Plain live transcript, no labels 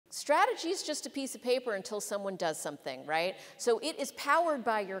Strategy is just a piece of paper until someone does something, right? So it is powered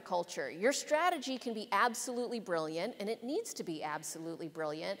by your culture. Your strategy can be absolutely brilliant, and it needs to be absolutely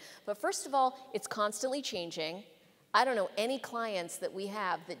brilliant. But first of all, it's constantly changing. I don't know any clients that we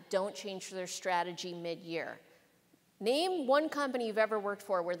have that don't change their strategy mid-year. Name one company you've ever worked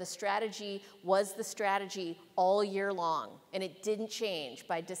for where the strategy was the strategy all year long, and it didn't change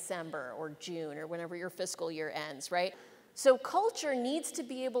by December or June or whenever your fiscal year ends, right? So culture needs to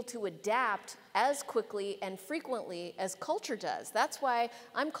be able to adapt as quickly and frequently as culture does. That's why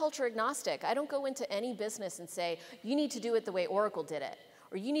I'm culture agnostic. I don't go into any business and say, you need to do it the way Oracle did it,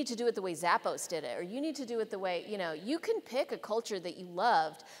 or you need to do it the way Zappos did it, or you need to do it the way, you can pick a culture that you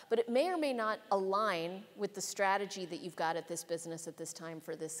loved, but it may or may not align with the strategy that you've got at this business at this time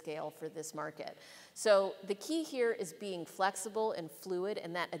for this scale, for this market. So the key here is being flexible and fluid,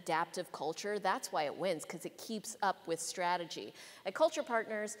 and that adaptive culture, that's why it wins, because it keeps up with strategy. At Culture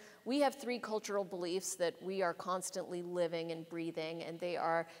Partners, we have 3 cultural beliefs that we are constantly living and breathing, and they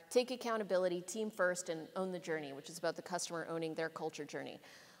are take accountability, team first, and own the journey, which is about the customer owning their culture journey.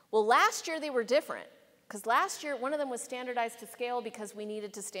 Well, last year they were different, because last year one of them was standardized to scale because we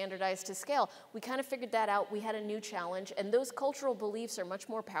needed to standardize to scale. We kind of figured that out. We had a new challenge, and those cultural beliefs are much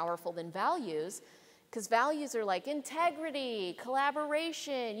more powerful than values, because values are like integrity,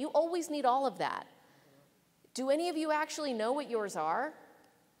 collaboration. You always need all of that. Do any of you actually know what yours are?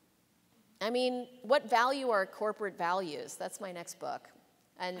 I mean, what value are corporate values? That's my next book.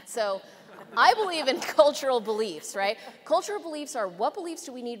 And so I believe in cultural beliefs, right? Cultural beliefs are what beliefs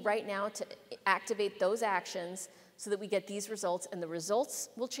do we need right now to activate those actions so that we get these results, and the results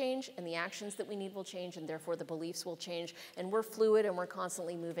will change, and the actions that we need will change, and therefore the beliefs will change, and we're fluid and we're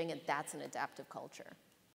constantly moving, and that's an adaptive culture.